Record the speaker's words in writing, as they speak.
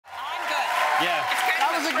Yeah.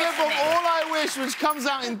 That was a clip from All I Wish, which comes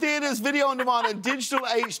out in theatres, video on demand and digital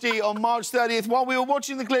HD on March 30th. While we were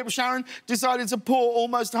watching the clip, Sharon decided to pour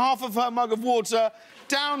almost half of her mug of water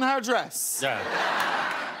down her dress. Yeah.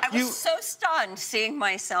 I was so stunned seeing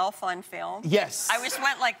myself on film. Yes. I just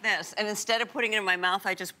went like this, and instead of putting it in my mouth,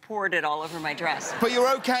 I just poured it all over my dress. But you're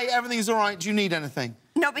OK, everything's all right. Do you need anything?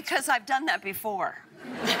 No, because I've done that before.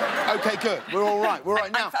 OK, good. We're all right. We're all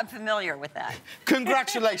right now. I'm familiar with that.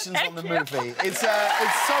 Congratulations on the movie. It's so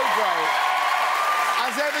great.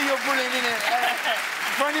 As ever, you're brilliant in it.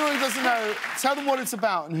 For anyone who doesn't know, tell them what it's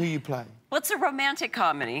about and who you play. Well, it's a romantic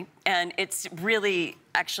comedy, and it's really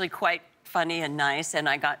actually quite funny and nice, and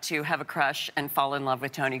I got to have a crush and fall in love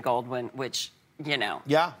with Tony Goldwyn, which, you know...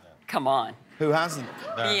 Yeah. Come on. Who hasn't?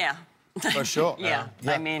 Yeah. For sure. Yeah.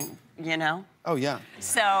 I mean, you know? Oh, yeah.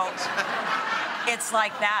 So, it's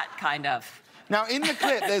like that, kind of. Now, in the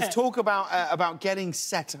clip, there's talk about getting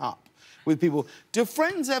set up with people. Do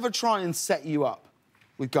friends ever try and set you up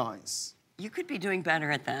with guys? You could be doing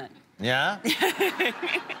better at that. Yeah?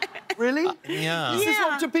 Really? Yeah. This is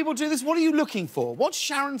what do people do this? What are you looking for? What's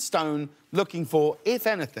Sharon Stone looking for, if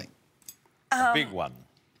anything? A big one.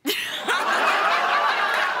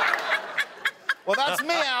 Well, that's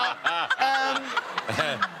me out.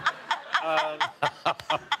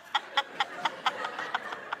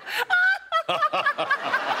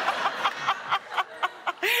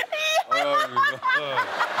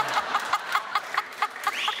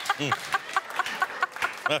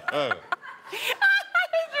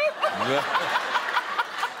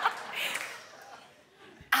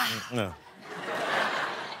 No.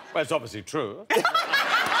 Well, it's obviously true. That's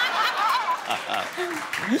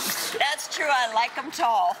true. I like them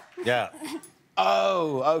tall. Yeah.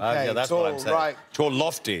 Oh, OK. Yeah, that's tall, what I'm saying. right. Tall,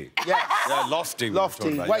 lofty. Yes. Yeah, lofty.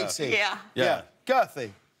 Lofty, weighty. Yeah. Yeah.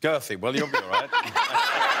 Girthy. Girthy. Well, you'll be all right.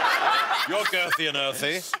 You're girthy and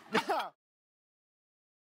earthy.